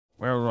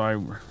Well,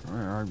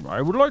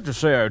 I would like to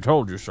say I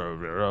told you so,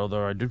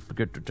 although I did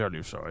forget to tell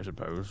you so, I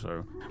suppose.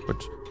 So,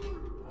 but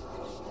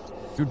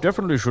you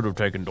definitely should have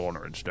taken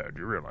Dorna instead.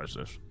 You realize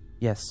this?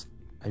 Yes,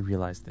 I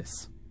realize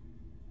this.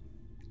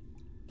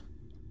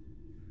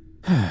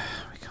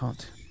 We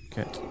can't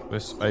get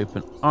this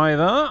open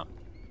either.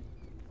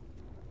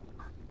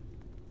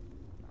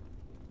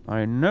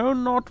 I know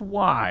not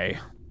why,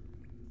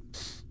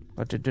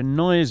 but it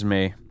annoys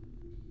me.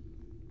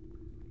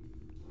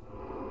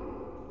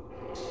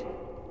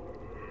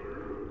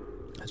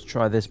 Let's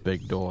try this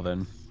big door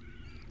then.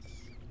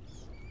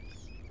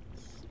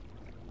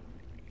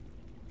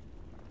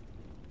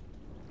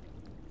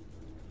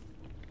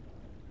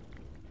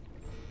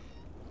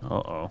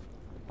 Uh-oh.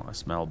 I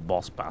smell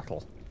boss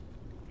battle.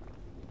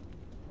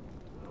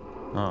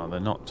 Oh, they're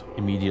not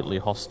immediately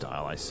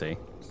hostile, I see.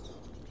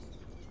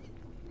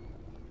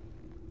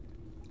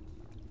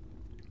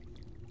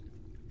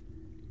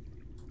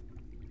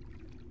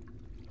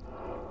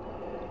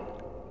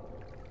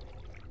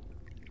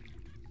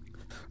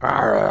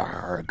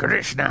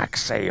 Grishnak,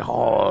 say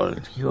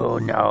hold. You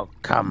no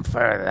come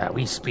further.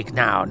 We speak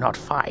now, not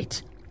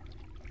fight.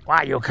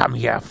 Why you come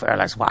here,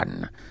 fearless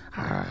one?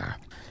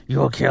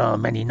 You kill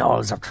many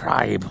gnolls of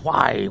tribe.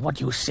 Why? What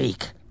you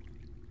seek?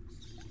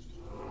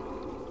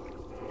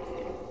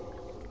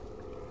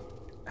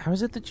 How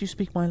is it that you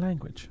speak my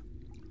language?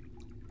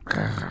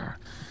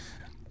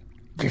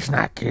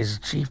 Grishnak is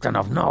chieftain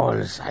of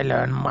gnolls. I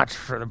learn much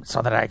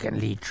so that I can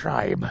lead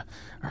tribe.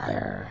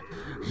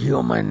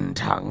 Human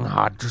tongue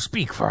hard to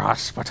speak for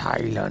us, but I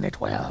learn it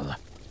well.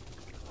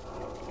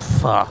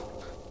 Pfft.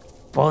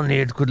 If only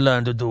it could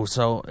learn to do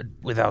so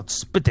without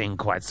spitting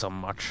quite so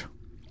much.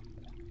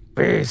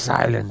 Be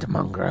silent,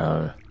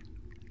 mongrel.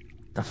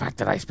 The fact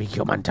that I speak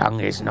human tongue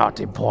is not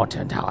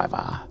important,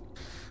 however.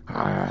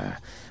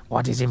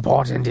 What is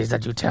important is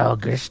that you tell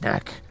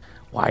Grishnak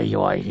why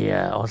you are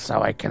here.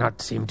 Also, I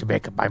cannot seem to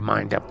make my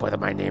mind up whether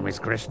my name is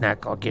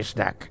Grishnak or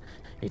Gishnak.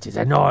 It is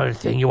an old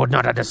thing you would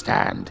not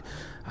understand.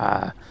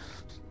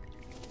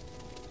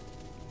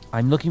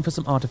 I'm looking for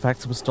some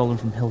artifacts that were stolen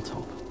from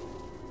Hilltop.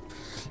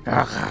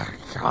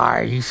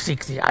 You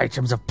seek the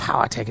items of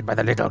power taken by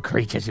the little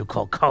creatures you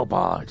call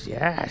kobolds,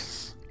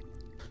 yes.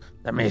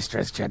 The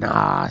Mistress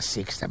Jannar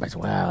seeks them as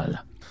well.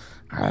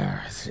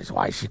 This is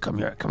why she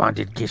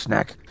commanded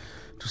Gishnak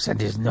to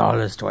send his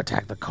gnolls to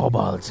attack the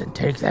kobolds and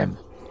take them.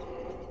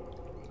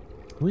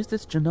 Who is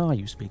this Jannar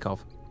you speak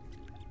of?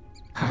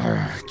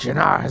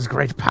 Jannar has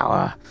great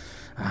power,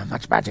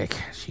 much magic.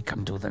 She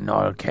come to the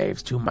Gnoll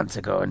caves 2 months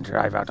ago and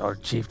drive out our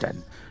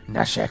chieftain,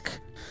 Nashek.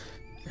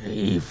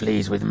 He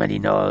flees with many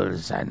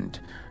gnolls, and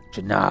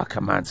Jannar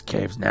commands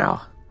caves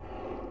now.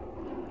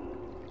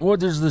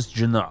 What is this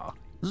Jannar?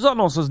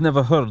 Xanos has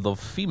never heard of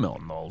female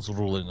gnolls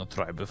ruling a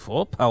tribe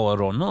before,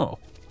 power or no.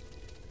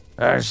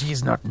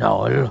 She's not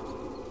Gnoll.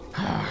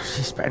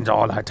 She spends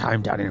all her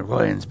time down in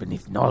ruins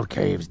beneath Gnoll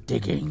caves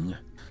digging.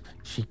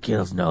 She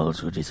kills gnolls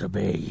who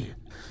disobey.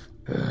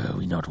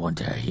 We not want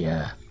her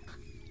here.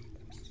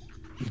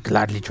 We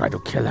gladly try to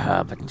kill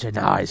her, but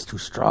Jannar is too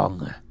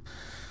strong.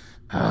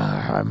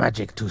 Her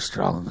magic too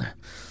strong.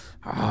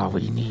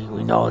 We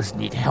gnolls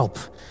need help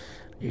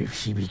if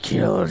she be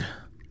killed.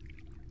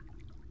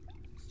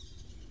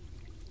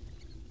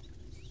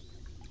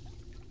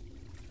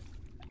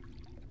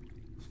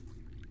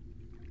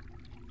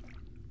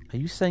 Are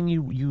you saying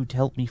you'd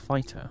help me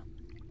fight her?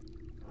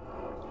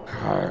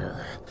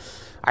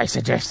 I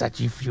suggest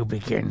that if you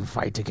begin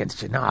fight against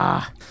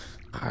Jannar,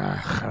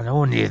 and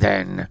only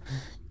then,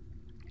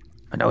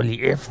 and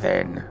only if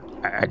then,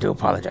 I do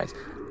apologize,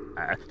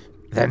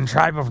 then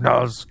Tribe of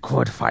Gnolls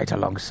could fight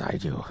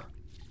alongside you.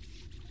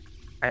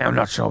 I am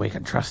not sure we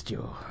can trust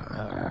you,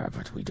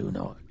 but we do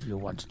know you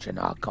want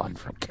Jannar gone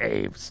from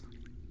caves.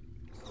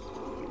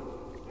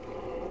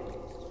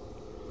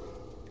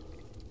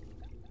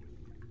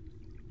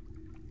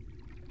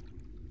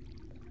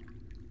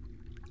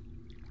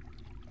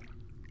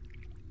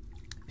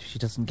 If she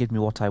doesn't give me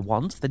what I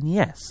want, then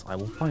yes, I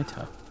will fight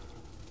her.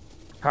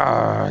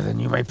 Then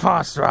you may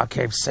pass through our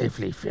cave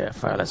safely,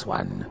 fearless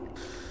one.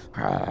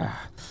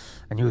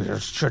 And you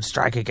should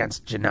strike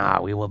against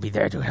Jannar. We will be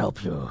there to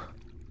help you.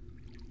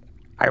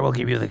 I will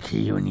give you the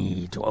key you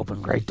need to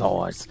open great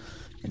doors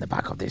in the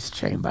back of this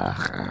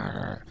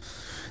chamber.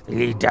 They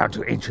lead down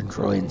to ancient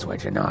ruins where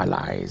Jannar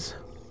lies.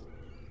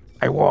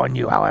 I warn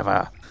you,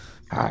 however,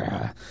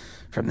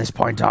 from this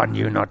point on,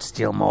 you not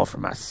steal more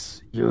from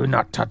us. You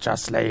not touch our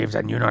slaves,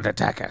 and you not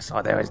attack us,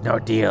 or there is no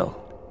deal.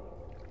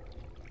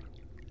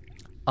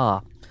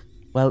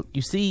 Well,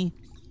 you see,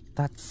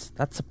 that's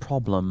a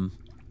problem.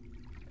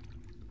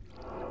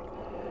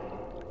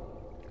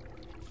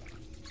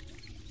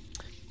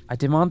 I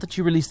demand that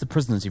you release the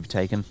prisoners you've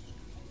taken.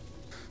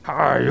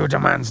 You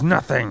demands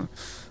nothing.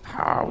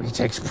 We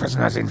takes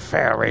prisoners in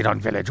fair raid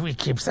on village. We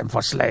keeps them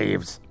for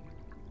slaves.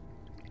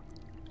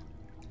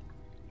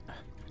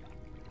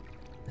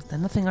 Is there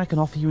nothing I can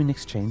offer you in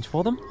exchange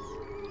for them?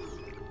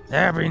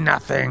 There be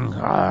nothing.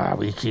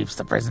 We keeps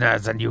the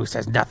prisoners, and you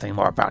says nothing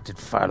more about it,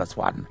 fearless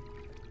one.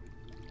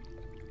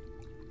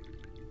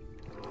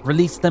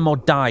 Release them or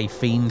die,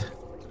 fiend.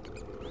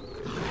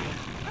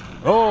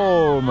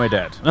 Oh, my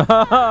dad.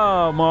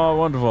 More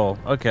wonderful.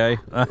 Okay.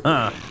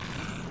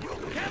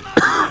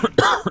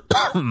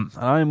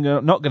 I'm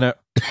not going to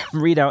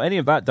read out any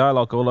of that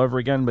dialogue all over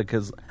again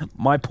because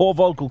my poor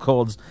vocal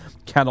cords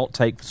cannot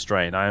take the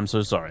strain. I am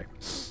so sorry.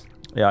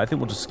 Yeah, I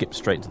think we'll just skip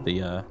straight to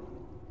the...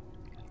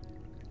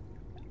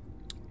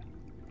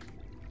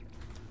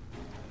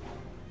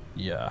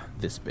 Yeah,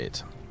 this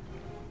bit.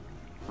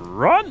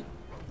 Run!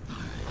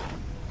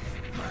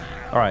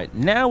 Alright,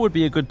 now would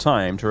be a good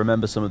time to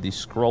remember some of these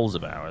scrolls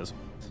of ours.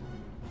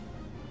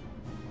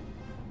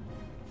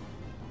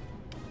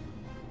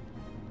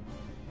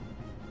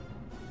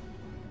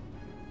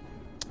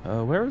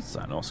 Where is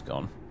Xanos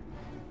gone?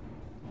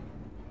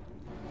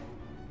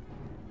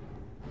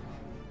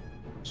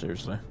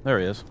 Seriously, there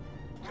he is.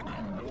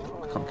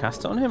 I can't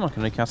cast it on him, I can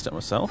only cast it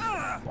myself.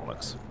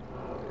 Bollocks.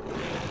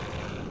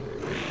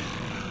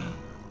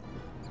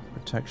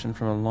 Protection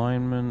from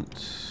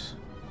alignment.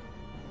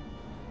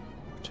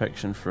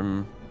 Protection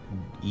from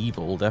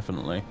evil,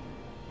 definitely.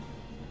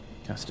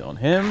 Cast it on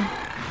him. Not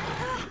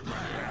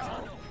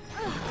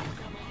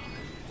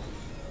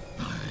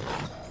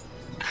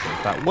sure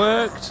if that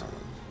worked.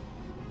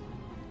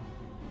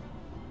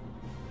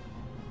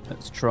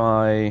 Let's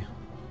try... I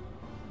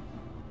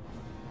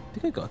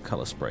think I got a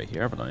colour spray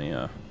here, haven't I?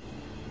 Yeah.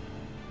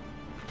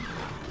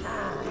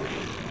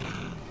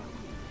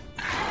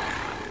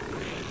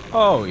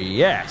 Oh,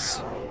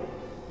 yes!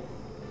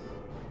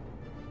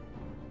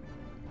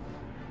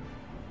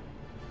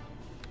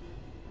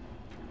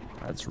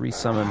 Let's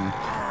resummon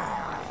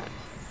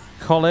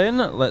Colin.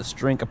 Let's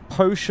drink a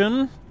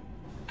potion.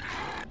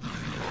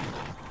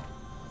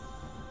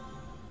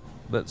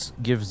 Let's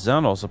give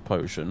Xanos a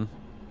potion.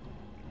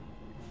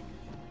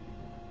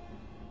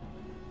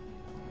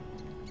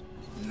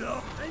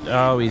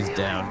 Oh, he's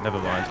down. Never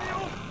mind.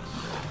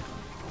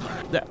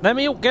 Let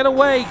me get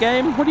away,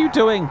 game. What are you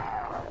doing?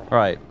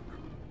 Right.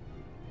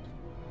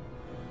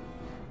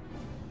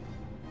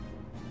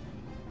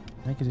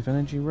 Negative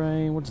energy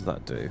ray. What does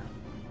that do?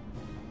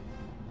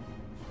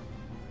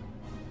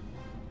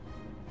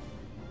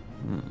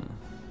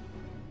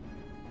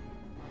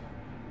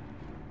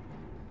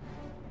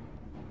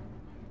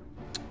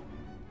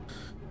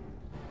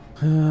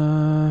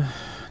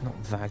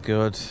 Not that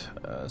good.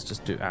 Let's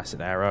just do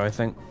acid arrow, I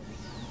think.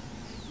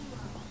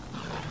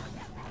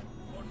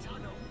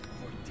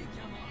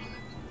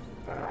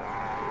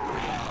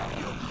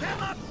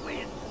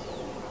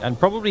 And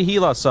probably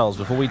heal ourselves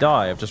before we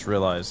die, I've just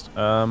realized.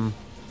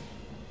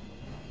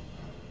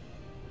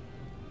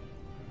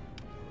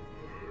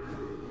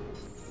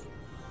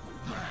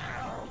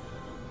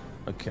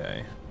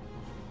 Okay.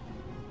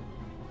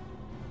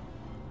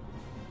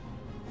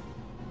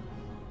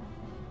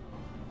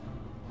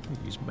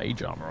 Use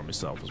mage armor on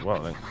myself as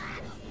well, I think.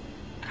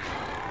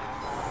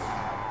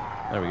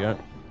 There we go.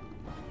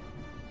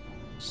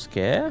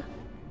 Scare?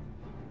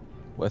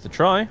 Worth a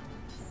try.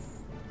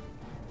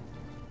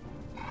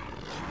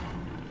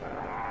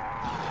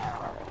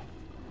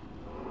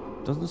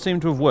 Doesn't seem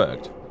to have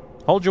worked.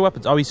 Hold your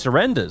weapons. Oh, he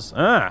surrenders.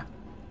 Ah.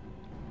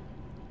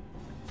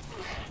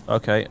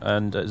 Okay,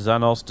 and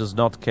Xanos does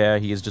not care.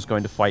 He is just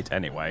going to fight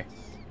anyway.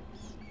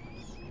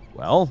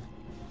 Well.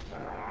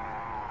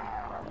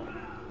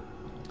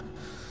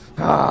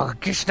 Oh,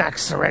 Gishnak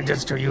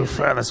surrenders to you,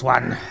 Furthest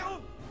One.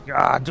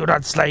 Do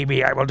not slay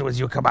me. I will do as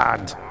you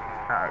command.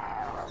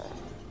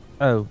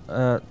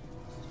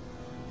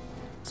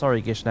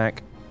 Sorry, Gishnak.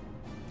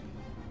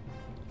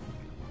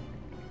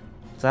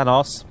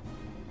 Xanos.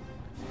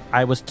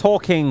 I was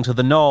talking to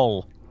the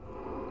knoll.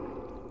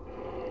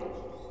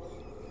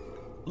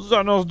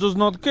 Xanos does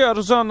not care.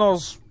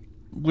 Xanos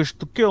wished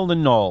to kill the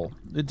knoll.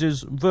 It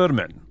is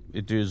vermin.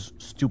 It is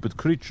stupid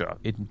creature.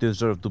 It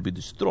deserves to be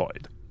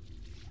destroyed.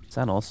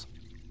 Xanos,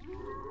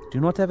 do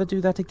not ever do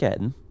that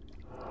again.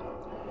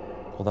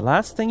 Or the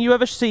last thing you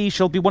ever see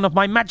shall be one of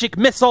my magic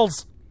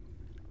missiles!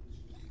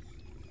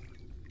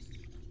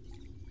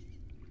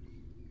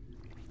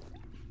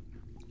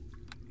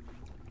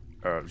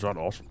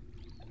 Xanos.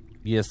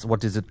 Yes,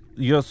 what is it?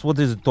 Yes, what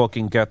is it,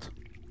 talking cat?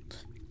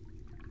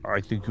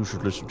 I think you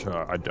should listen to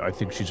her. I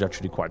think she's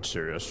actually quite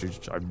serious.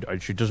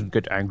 She doesn't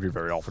get angry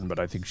very often, but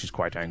I think she's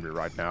quite angry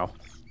right now.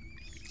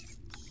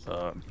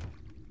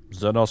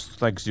 Xanos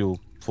thanks you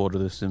for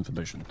this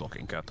information,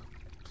 talking cat.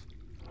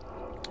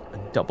 A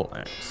double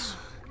axe.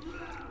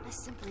 I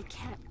simply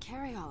can't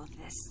carry all of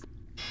this.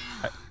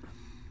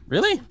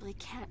 Really? I simply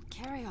can't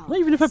carry all Not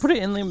even if I put it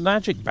in the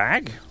magic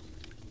bag?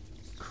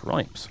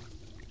 Cripes.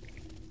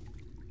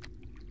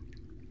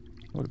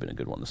 Would have been a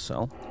good one to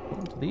sell.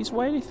 Do these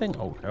weigh anything?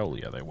 Oh, hell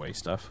yeah, they weigh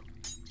stuff.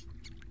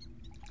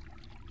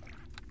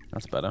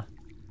 That's better.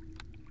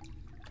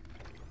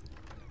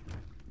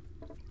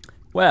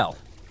 Well.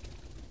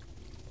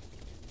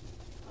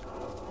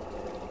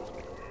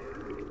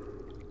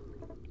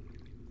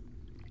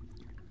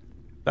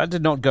 That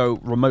did not go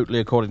remotely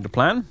according to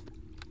plan.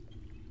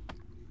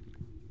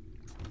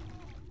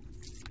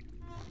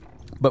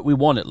 But we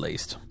won at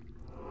least.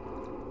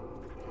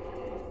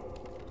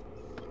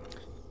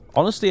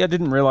 Honestly, I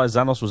didn't realize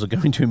Xanos was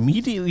going to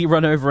immediately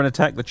run over and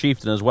attack the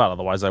chieftain as well,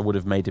 otherwise I would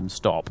have made him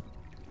stop.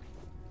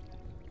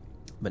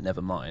 But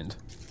never mind.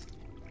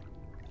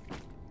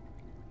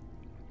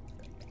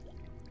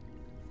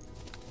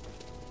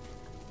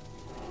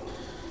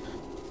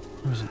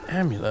 There was an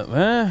amulet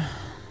there.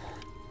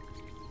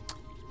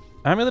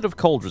 Amulet of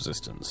cold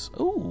resistance.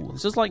 Ooh,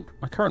 this is like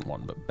my current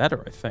one, but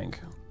better, I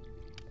think.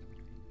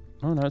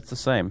 Oh no, it's the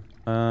same.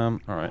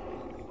 Alright.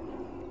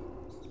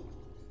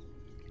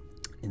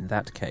 In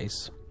that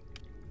case...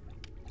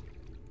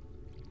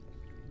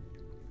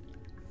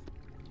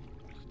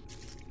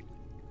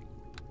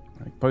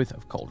 They both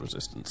have cold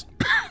resistance.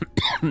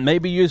 May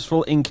be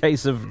useful in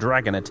case of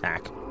dragon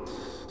attack.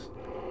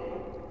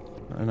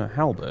 And a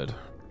halberd.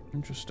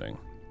 Interesting.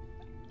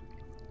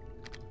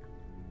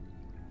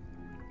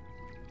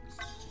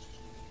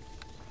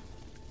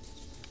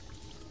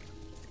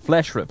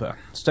 Flesh Ripper.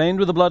 Stained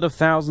with the blood of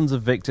thousands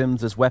of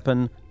victims, this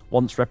weapon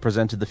once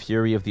represented the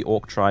fury of the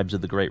Orc tribes of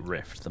the Great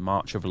Rift. The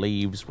March of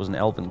Leaves was an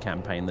elven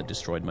campaign that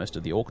destroyed most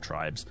of the Orc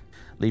tribes,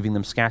 leaving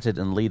them scattered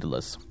and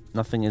leaderless.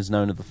 Nothing is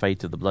known of the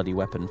fate of the bloody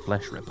weapon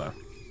Flesh Ripper.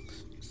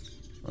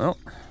 Well,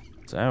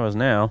 it's ours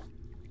now.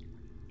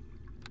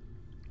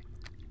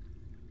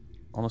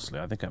 Honestly,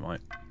 I think I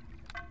might.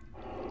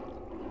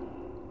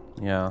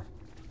 Yeah.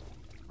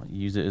 I'll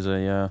use it as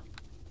a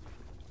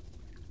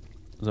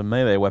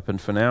melee weapon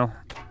for now.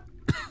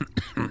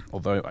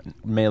 Although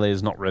melee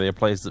is not really a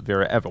place that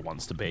Vera ever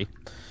wants to be.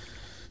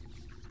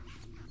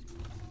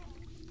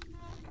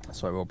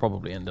 That's why we'll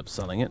probably end up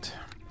selling it.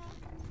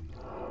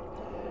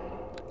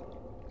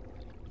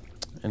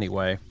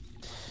 Anyway.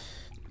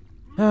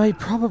 He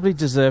probably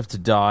deserved to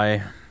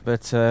die,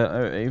 but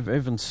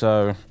even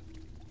so,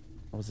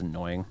 that was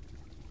annoying.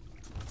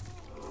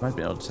 Might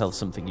be able to tell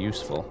something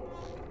useful.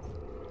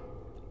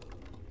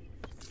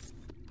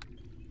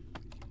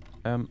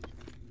 Thank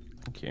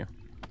you.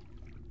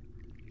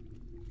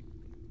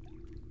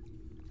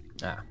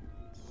 Ah.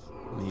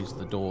 These are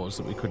the doors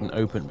that we couldn't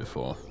open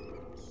before.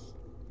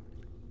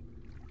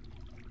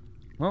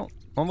 Well,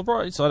 on the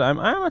bright side, I'm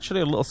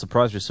actually a little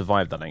surprised we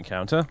survived that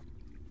encounter.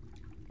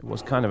 It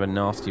was kind of a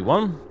nasty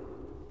one.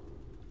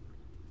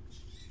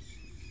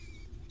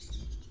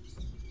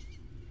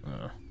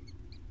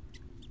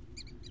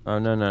 Oh,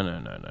 no.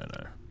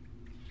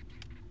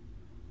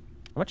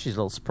 I'm actually a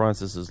little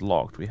surprised this is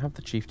locked. We have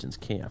the chieftain's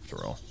key after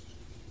all.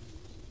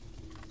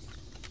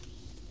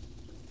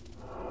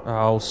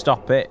 Oh,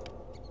 stop it.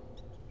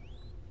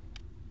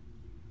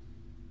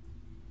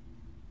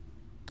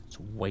 Let's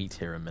wait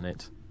here a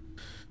minute.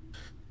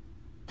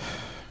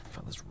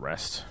 Let's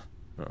rest.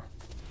 Oh,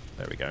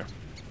 there we go.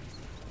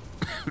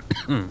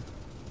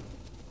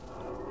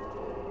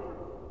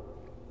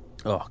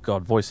 Oh,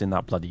 God, voicing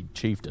that bloody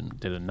chieftain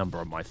did a number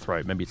on my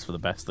throat. Maybe it's for the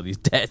best that he's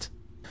dead.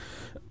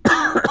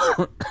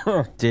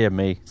 Dear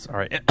me.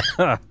 Sorry.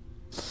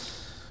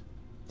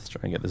 Let's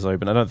try and get this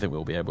open. I don't think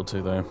we'll be able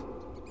to, though.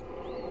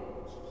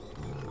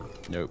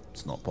 Nope,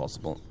 it's not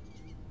possible.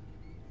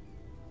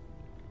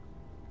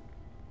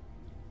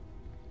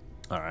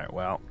 Alright,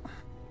 well.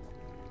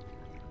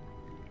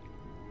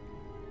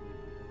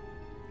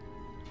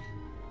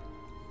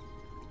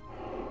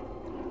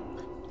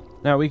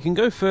 Now, we can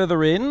go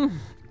further in.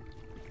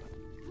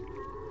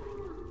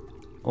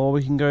 Or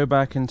we can go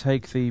back and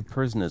take the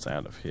prisoners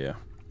out of here.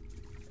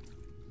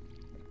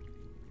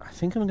 I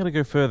think I'm going to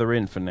go further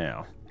in for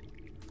now.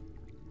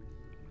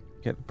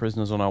 Get the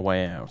prisoners on our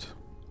way out.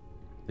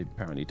 They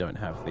apparently don't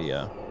have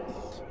the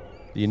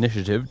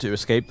initiative to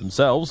escape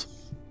themselves.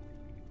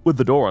 With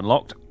the door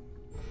unlocked.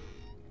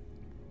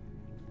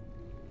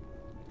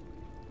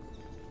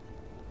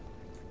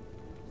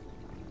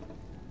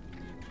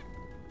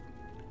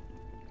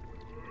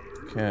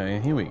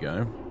 Okay, here we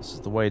go. This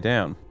is the way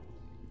down.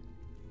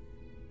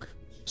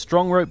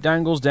 Strong rope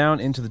dangles down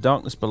into the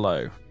darkness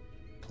below.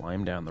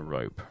 Climb down the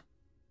rope.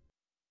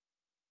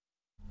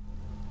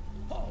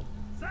 Hold!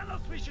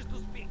 Xanos wishes to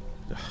speak.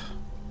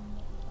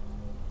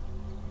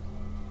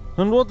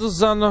 And what does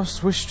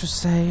Xanos wish to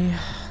say?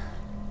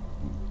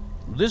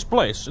 This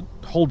place, it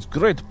holds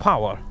great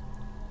power.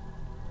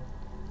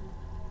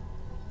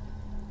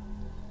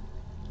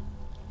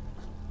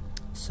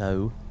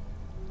 So?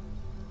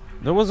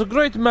 There was a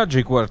great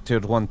magic worked here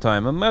at one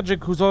time, a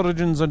magic whose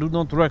origins I do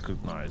not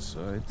recognize.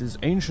 It is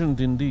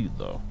ancient indeed,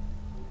 though.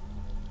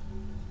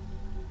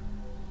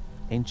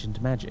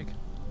 Ancient magic?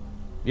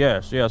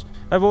 Yes.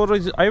 I've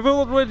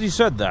already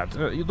said that.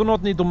 You do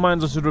not need to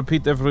mind us to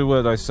repeat every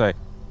word I say.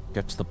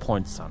 Get to the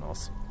point,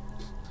 Xanos.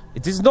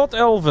 It is not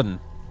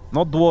elven,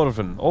 not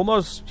dwarven,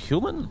 almost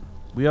human.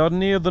 We are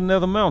near the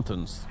Nether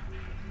Mountains.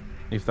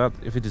 If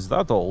it is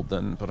that old,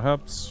 then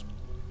perhaps...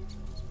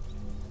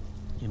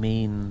 You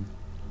mean...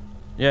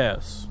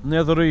 Yes,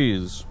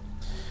 Netherese.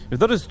 If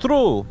that is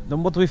true,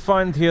 then what we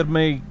find here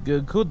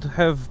could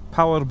have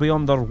power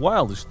beyond our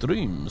wildest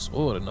dreams,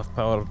 or enough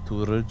power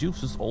to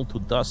reduce us all to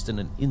dust in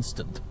an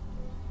instant.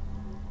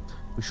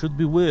 We should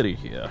be wary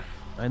here,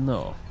 I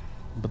know,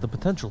 but the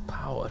potential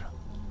power,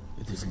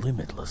 it is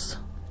limitless.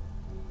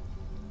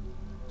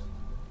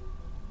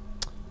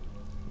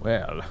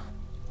 Well,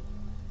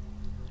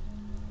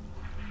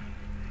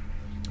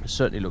 it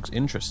certainly looks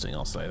interesting,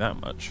 I'll say that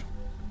much.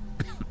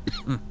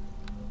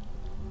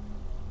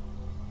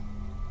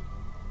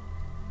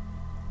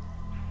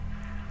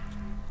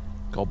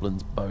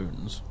 Goblin's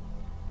bones.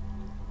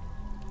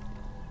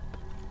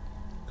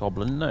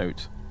 Goblin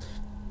note.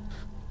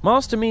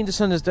 Master mean to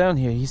send us down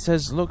here. He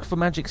says, look for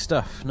magic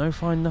stuff. No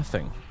find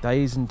nothing.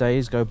 Days and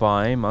days go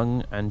by.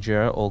 Mung and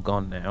Jer all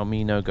gone now.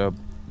 Me no go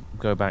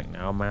back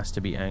now.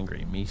 Master be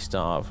angry. Me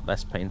starve.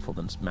 Less painful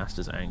than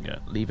Master's anger.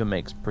 Lever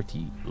makes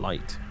pretty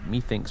light.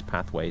 Methinks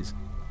pathways.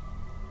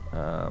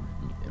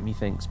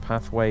 Methinks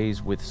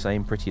pathways with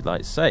same pretty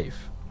light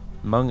safe.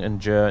 Mung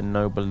and Jer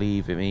no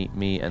believe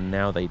me and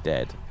now they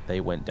dead. They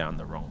went down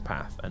the wrong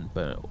path and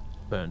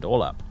burned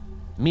all up.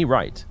 Me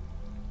right.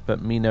 But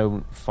me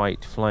no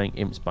fight flying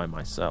imps by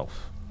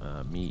myself.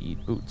 Me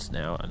eat boots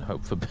now and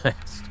hope for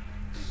best.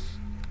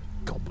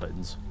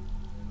 Goblins.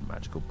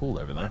 Magical pool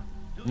over there.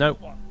 No,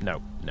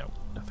 no, no,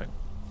 nothing.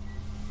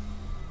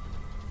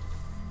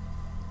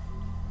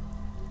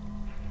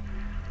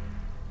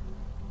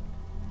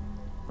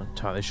 Not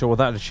entirely sure what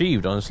that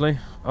achieved, honestly.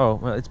 Oh,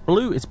 well, it's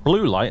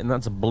blue light, and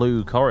that's a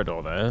blue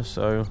corridor there,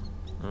 so...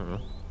 I don't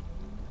know.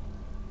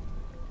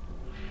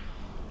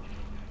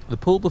 The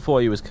pool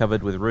before you is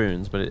covered with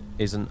runes, but it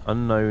is an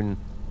unknown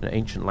and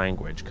ancient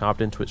language. Carved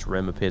into its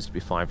rim appears to be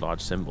 5 large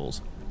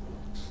symbols.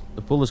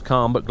 The pool is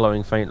calm but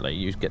glowing faintly.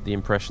 You get the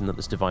impression that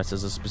this device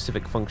has a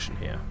specific function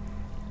here.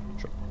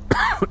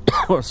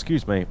 Oh,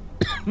 excuse me.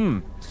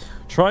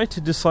 Try to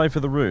decipher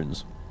the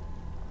runes.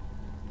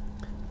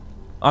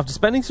 After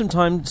spending some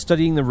time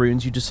studying the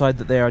runes, you decide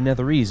that they are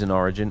Netherese in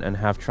origin and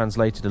have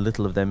translated a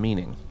little of their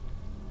meaning.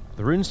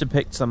 The runes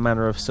depict some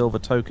manner of silver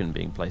token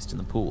being placed in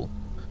the pool,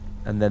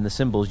 and then the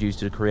symbols used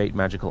to create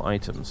magical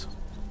items.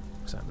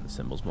 Examine the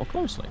symbols more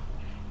closely.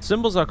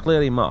 Symbols are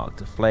clearly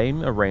marked. A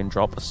flame, a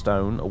raindrop, a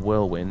stone, a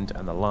whirlwind,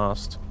 and the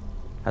last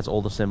has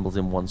all the symbols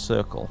in one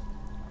circle.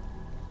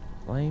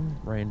 Flame,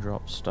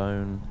 raindrop,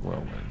 stone,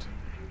 whirlwind.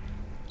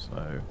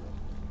 So,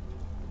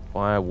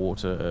 fire,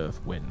 water,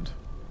 earth, wind.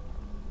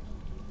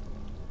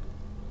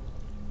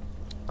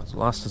 As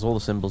last has all the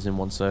symbols in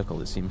one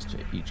circle, it seems to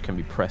each can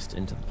be pressed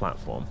into the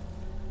platform.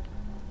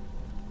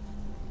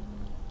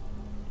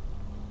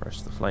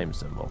 Press the flame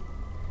symbol.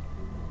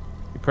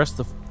 You press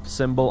the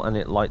symbol and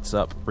it lights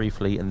up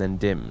briefly and then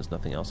dims.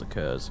 Nothing else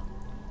occurs.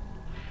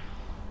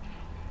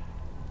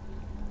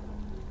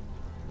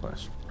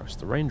 Press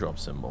the raindrop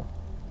symbol.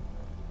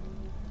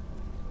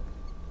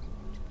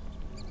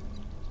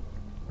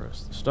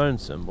 Press the stone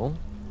symbol.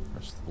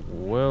 Press the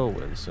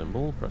whirlwind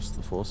symbol. Press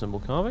the 4 symbol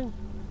carving.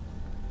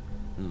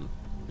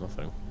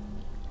 Nothing.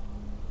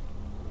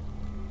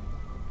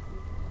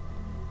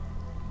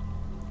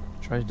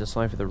 Try to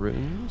decipher the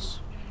runes.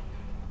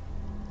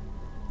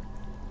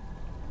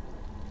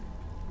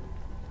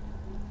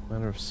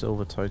 Manner of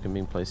silver token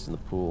being placed in the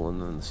pool,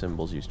 and then the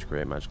symbols used to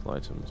create magical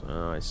items.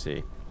 Ah, I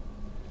see.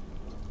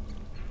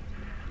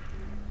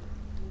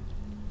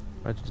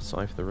 Try to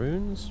decipher the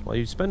runes. While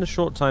you spend a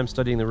short time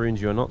studying the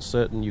runes, you are not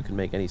certain you can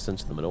make any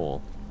sense of them at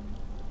all.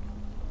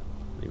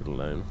 Leave it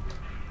alone.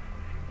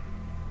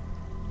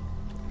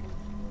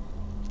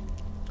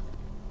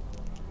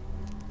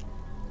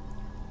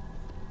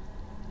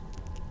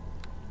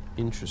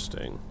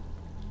 Interesting.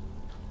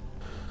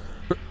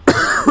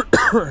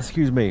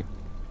 Excuse me.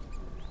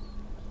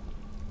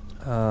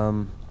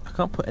 I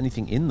can't put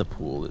anything in the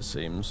pool, it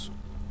seems.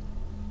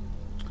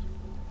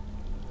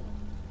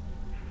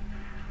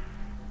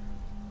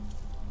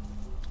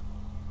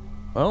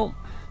 Well,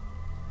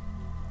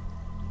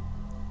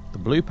 the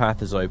blue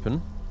path is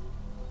open.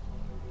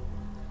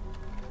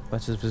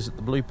 Let us visit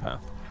the blue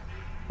path.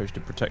 Approach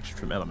to protection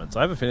from elements.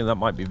 I have a feeling that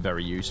might be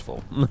very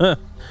useful.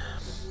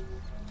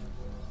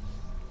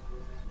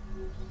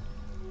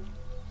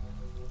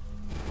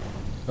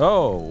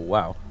 Oh,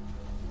 wow.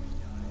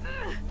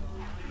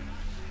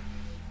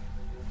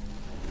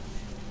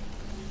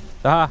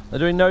 Ah, they're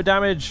doing no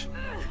damage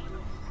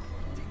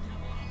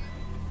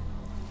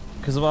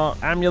because of our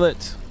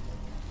amulet.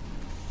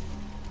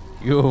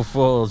 You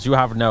fools, you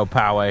have no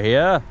power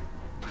here.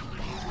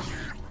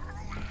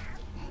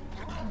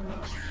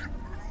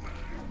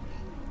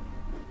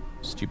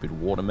 Stupid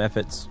water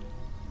methods.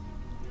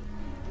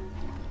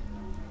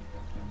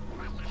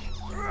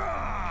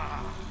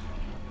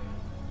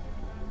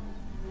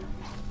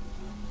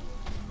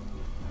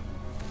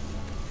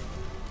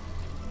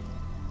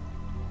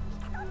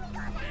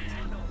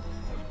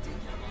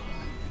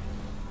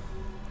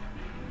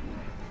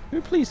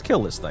 Please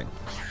kill this thing.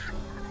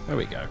 There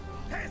we go.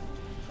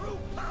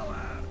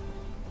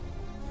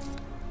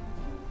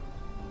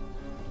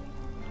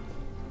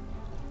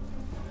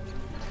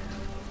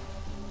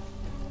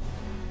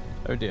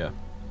 Oh dear.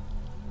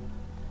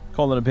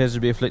 Colin appears to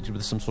be afflicted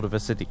with some sort of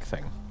acidic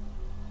thing.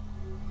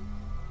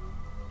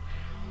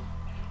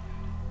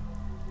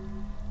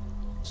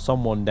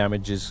 Someone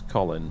damages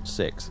Colin.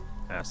 6.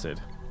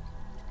 Acid.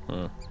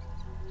 I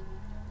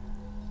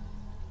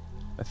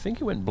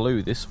think it went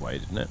blue this way,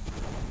 didn't it?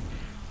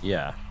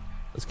 Yeah.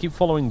 Let's keep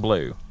following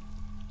blue.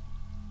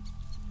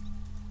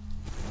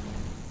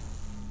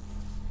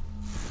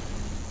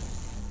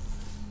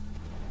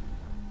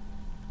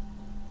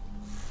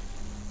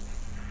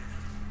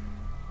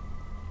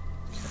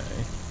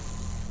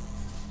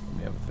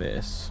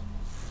 this.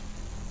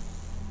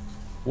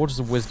 Waters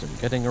of Wisdom.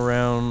 Getting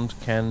around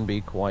can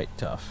be quite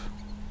tough.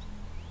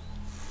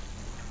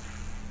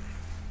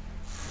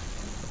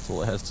 That's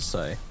all it has to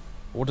say.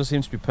 Water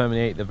seems to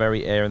permeate the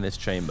very air in this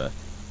chamber,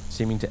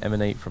 seeming to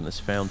emanate from this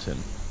fountain.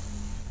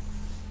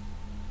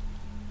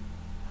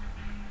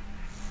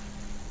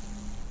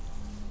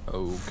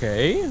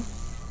 Okay.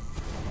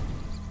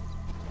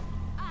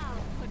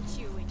 I'll put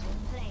you in your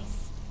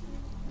place.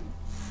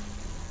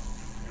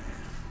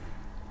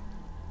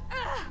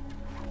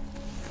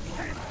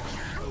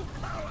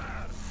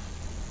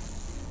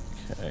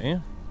 Okay.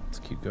 Let's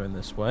keep going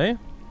this way.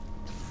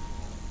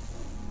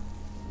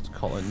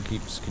 Colin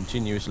keeps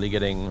continuously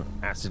getting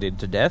acided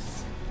to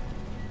death.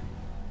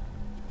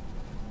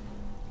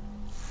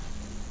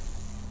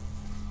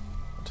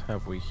 What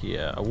have we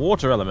here? A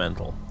water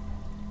elemental.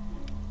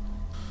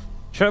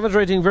 Challenge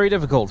rating very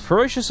difficult.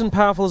 Ferocious and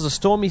powerful as a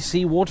stormy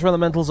sea, water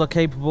elementals are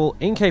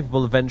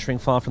incapable of venturing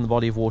far from the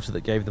body of water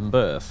that gave them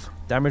birth.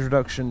 Damage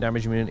reduction,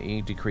 damage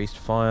immunity, decreased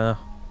fire.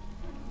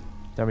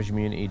 Damage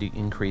immunity,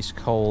 increased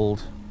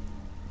cold.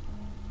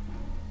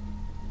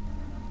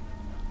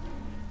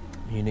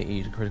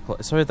 Immunity to critical.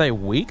 So are they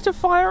weak to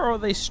fire or are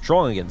they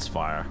strong against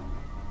fire?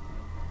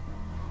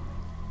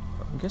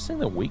 I'm guessing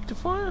they're weak to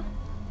fire?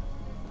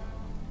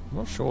 I'm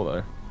not sure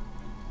though.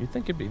 You'd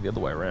think it'd be the other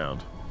way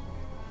around.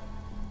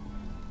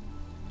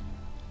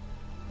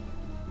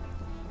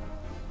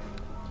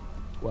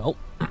 Well,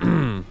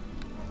 didn't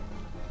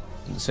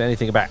say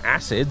anything about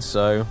acid,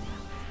 so.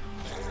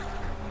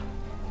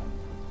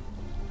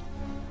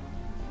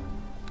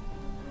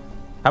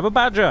 Have a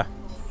badger!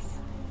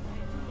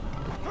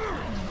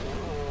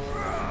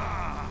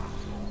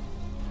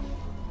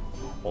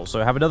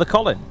 Also have another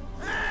Colin.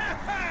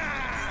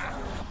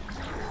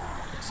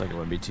 Looks like it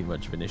won't be too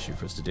much of an issue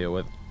for us to deal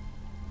with.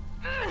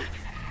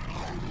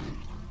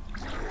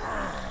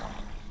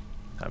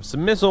 Have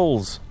some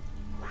missiles.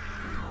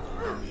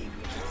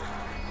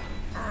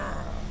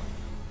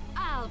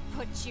 I'll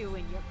put you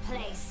in your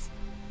place.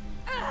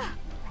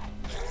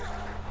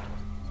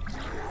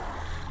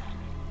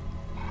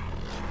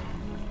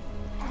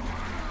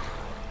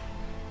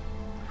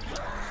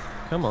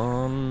 Come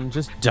on,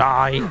 just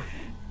die.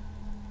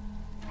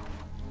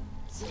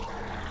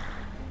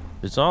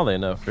 Bizarrely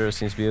enough, Vera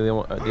seems to be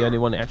the only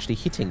one actually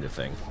hitting the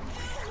thing.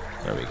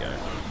 There we go.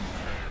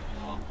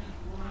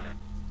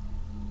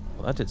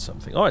 Well, that did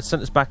something. Oh, it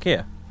sent us back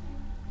here.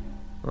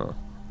 Oh.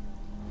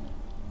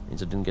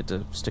 Means I didn't get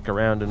to stick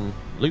around and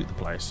loot the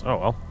place.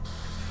 Oh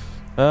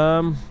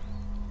well.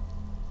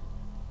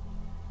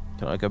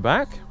 Can I go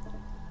back?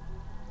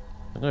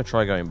 I'm gonna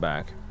try going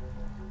back.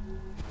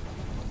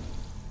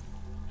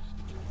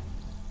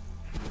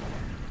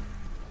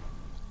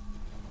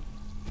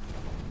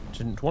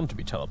 Didn't want to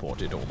be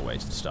teleported all the way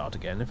to the start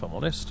again, if I'm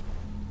honest.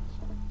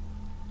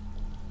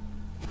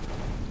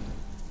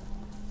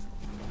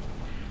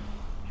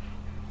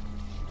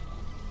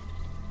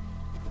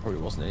 Probably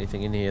wasn't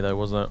anything in here though,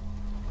 was there?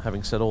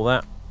 Having said all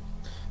that.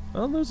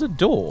 Well, there's a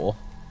door.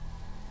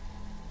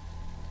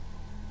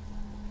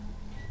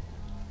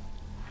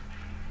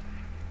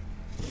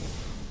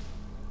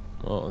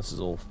 Oh, this is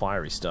all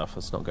fiery stuff.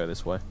 Let's not go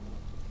this way.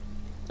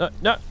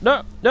 No!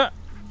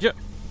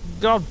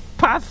 God,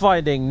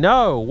 pathfinding,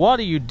 no! What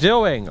are you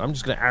doing? I'm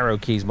just gonna arrow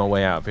keys my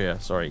way out of here.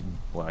 Sorry.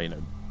 Well, you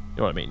know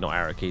what I mean. Not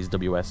arrow keys,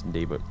 WS and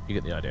D, but you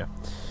get the idea.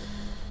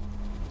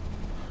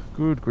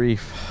 Good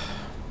grief.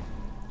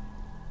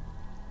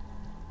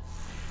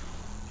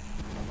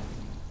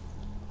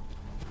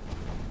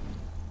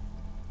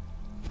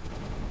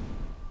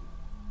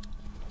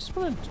 Just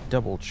want to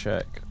double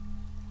check.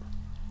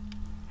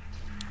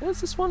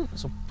 What's this one?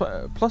 It's a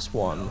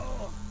 +1.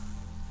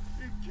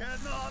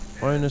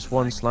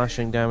 -1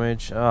 slashing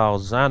damage. Oh,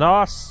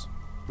 Xanos!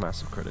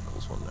 Massive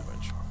criticals, 1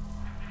 damage.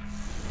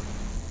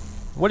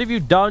 What have you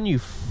done, you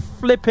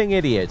flipping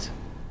idiot?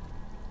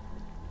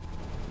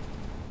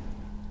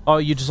 Oh,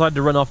 you decided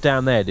to run off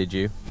down there, did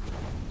you?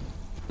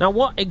 Now,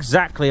 what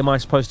exactly am I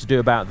supposed to do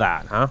about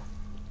that, huh?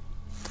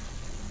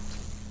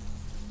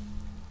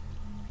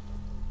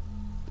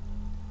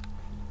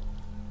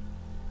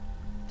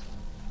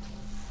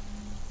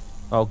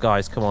 Oh,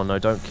 guys, come on, no,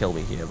 don't kill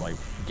me here by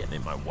getting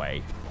in my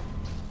way.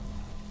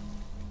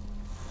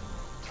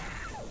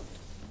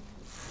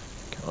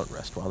 Can't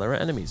rest while there are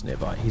enemies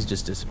nearby. He's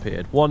just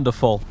disappeared.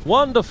 Wonderful.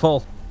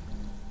 Wonderful!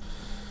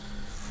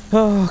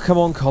 Oh, come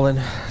on, Colin.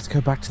 Let's go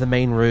back to the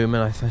main room,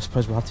 and I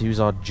suppose we'll have to use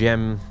our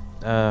gem,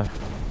 our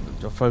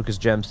focus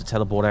gems to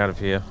teleport out of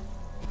here.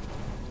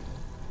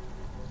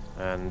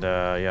 And,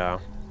 yeah,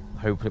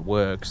 hope it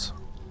works.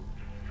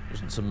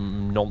 There's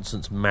some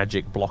nonsense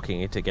magic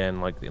blocking it again,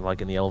 like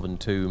in the Elven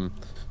Tomb.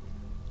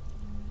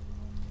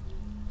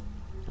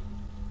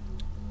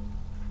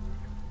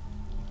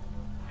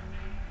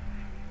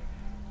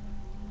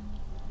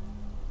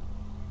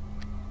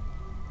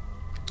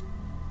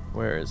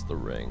 Where is the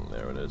ring?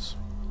 There it is.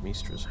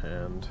 Mistra's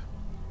hand.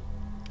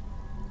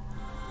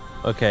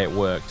 Okay, it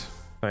worked.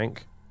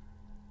 Thank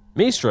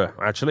Mistra,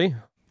 actually.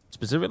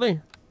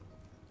 Specifically.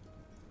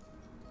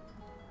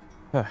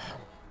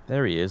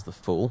 There he is, the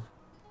fool.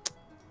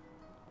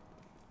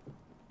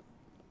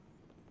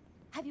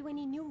 Have you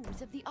any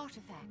news of the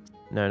artifact?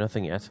 No,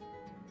 nothing yet.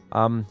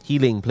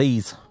 Healing,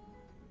 please.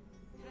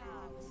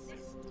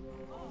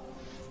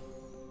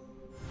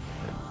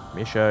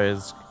 Misha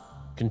is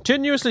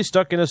continuously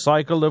stuck in a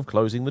cycle of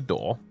closing the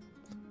door.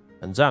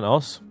 And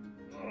Xanos...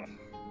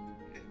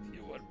 If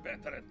you were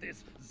better at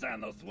this,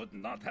 Xanos would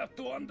not have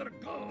to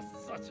undergo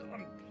such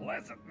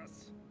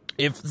unpleasantness.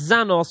 If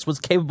Xanos was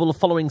capable of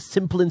following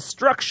simple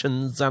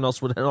instructions,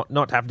 Xanos would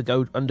not have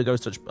to undergo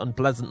such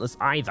unpleasantness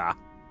either.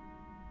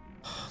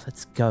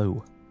 Let's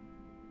go.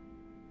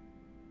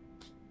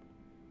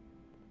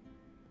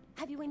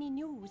 Have you any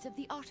news of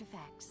the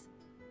artifacts?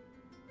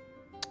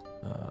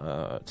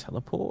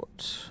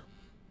 Teleport.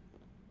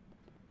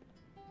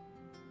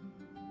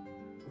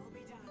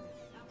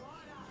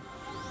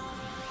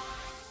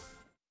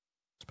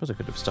 Suppose I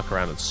could have stuck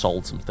around and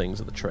sold some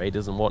things at the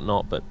traders and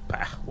whatnot, but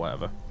bah,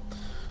 whatever.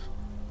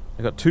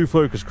 I got 2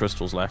 focus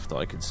crystals left that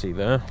I can see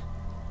there.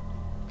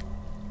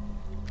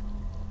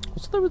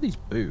 What's there with these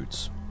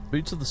boots?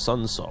 Boots of the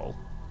Sun Soul.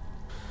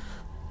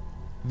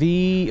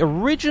 The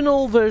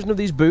original version of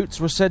these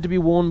boots were said to be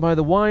worn by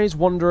the wise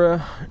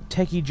wanderer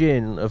Teki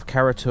Jin of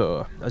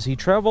Karatur. As he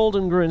travelled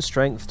and grew in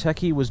strength,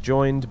 Teki was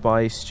joined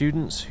by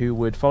students who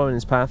would follow in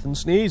his path and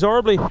sneeze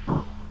horribly.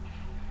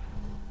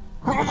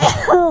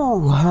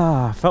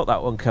 Felt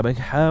that one coming.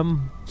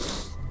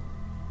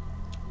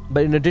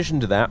 But in addition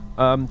to that,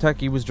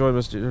 Teki was joined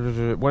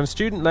by... when a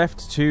student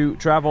left to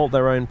travel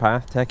their own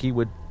path, Teki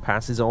would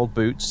pass his old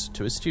boots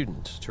to a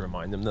student to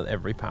remind them that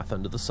every path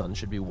under the sun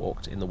should be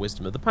walked in the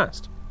wisdom of the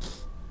past.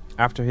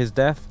 After his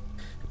death,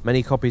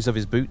 many copies of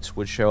his boots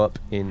would show up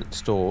in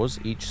stores,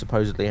 each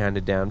supposedly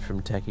handed down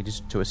from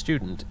Teki to a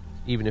student.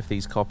 Even if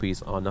these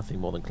copies are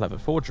nothing more than clever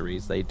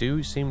forgeries, they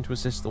do seem to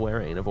assist the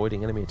wearer in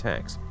avoiding enemy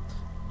attacks.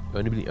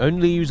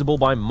 Only usable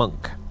by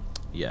monk.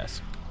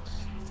 Yes.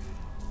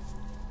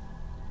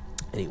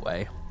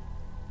 Anyway.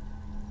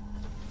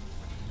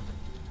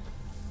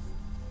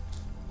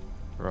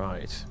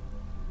 Right.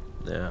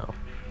 Now,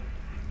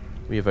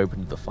 we have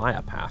opened the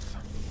fire path.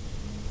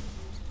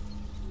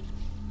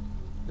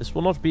 This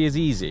will not be as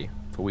easy,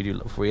 for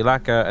we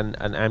lack an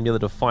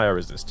amulet of fire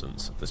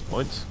resistance at this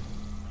point.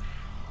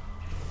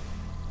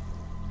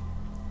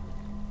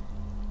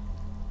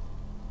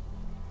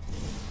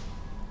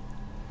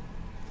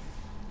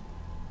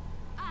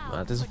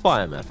 That is a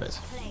fire method.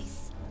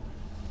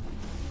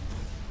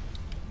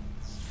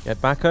 Get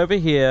back over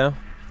here.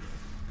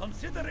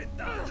 Consider it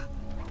done.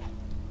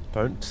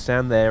 Don't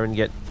stand there and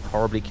get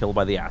horribly killed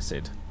by the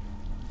acid.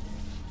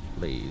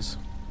 Please.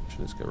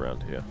 Let's go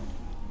around here.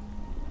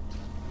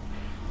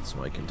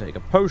 So I can take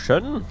a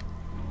potion.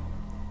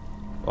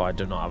 Oh, I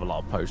do not have a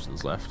lot of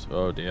potions left.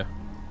 Oh dear.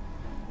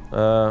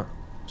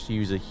 Let's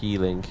use a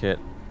healing kit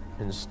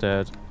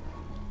instead.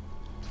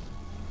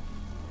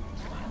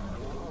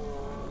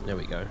 There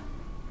we go.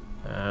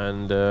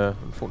 And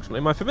unfortunately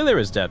my familiar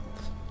is dead.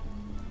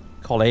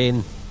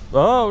 Colin.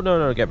 Oh,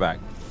 no, get back.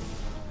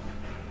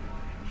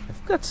 I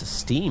think that's a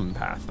steam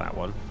path, that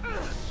one.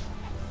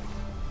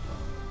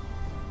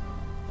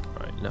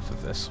 Right, enough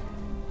of this.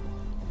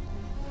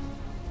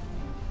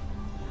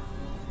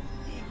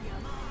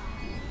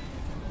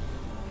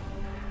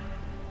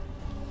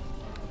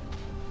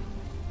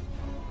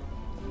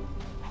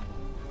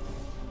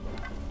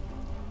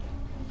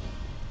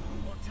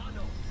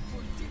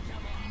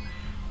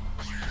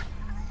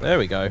 There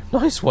we go.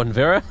 Nice one,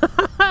 Vera.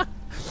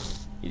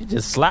 You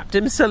just slapped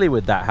him silly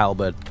with that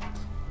halberd.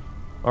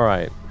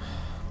 Alright.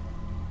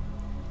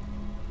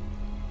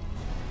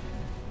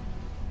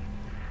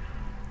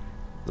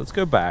 Let's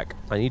go back.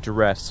 I need to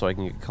rest so I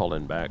can get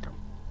Colin back.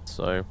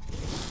 So,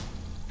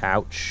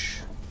 ouch.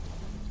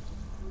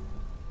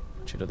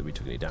 Actually, I don't think we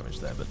took any damage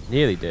there, but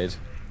nearly did.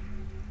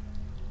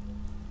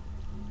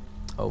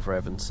 Oh, for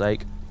heaven's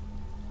sake.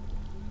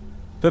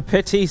 For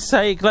pity's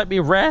sake, let me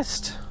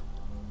rest.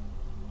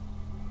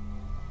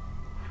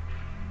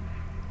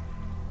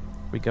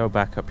 We go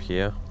back up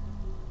here.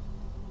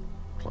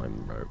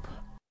 Climb rope.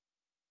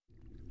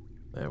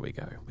 There we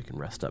go. We can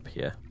rest up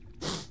here.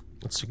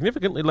 It's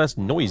significantly less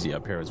noisy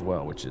up here as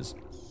well, which is,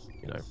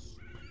 you know,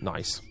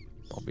 nice,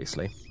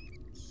 obviously.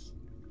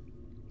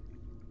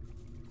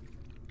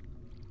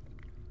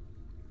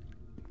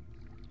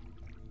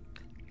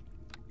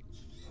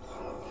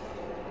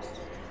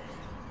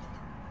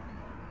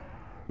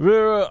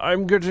 Vera,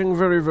 I'm getting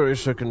very, very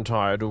sick and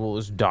tired of all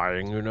this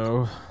dying, you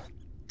know.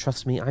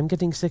 Trust me, I'm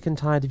getting sick and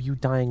tired of you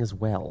dying as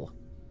well.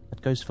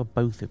 That goes for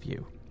both of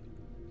you.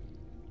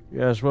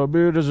 Yes, well,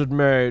 be it as it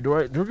may,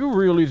 do you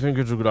really think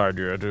it's a good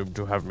idea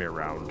to have me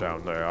around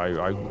down there?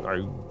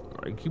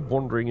 I keep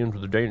wandering into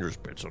the dangerous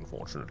bits,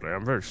 unfortunately.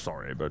 I'm very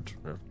sorry, but...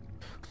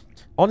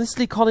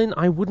 Honestly, Colin,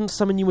 I wouldn't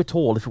summon you at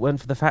all if it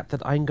weren't for the fact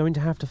that I'm going to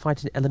have to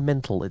fight an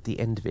elemental at the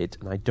end of it,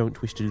 and I don't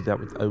wish to do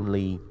that with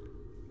only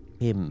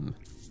him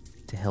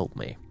to help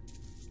me.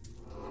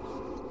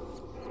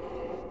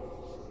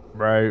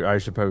 Right, I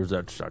suppose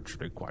that's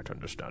actually quite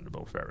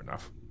understandable. Fair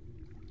enough.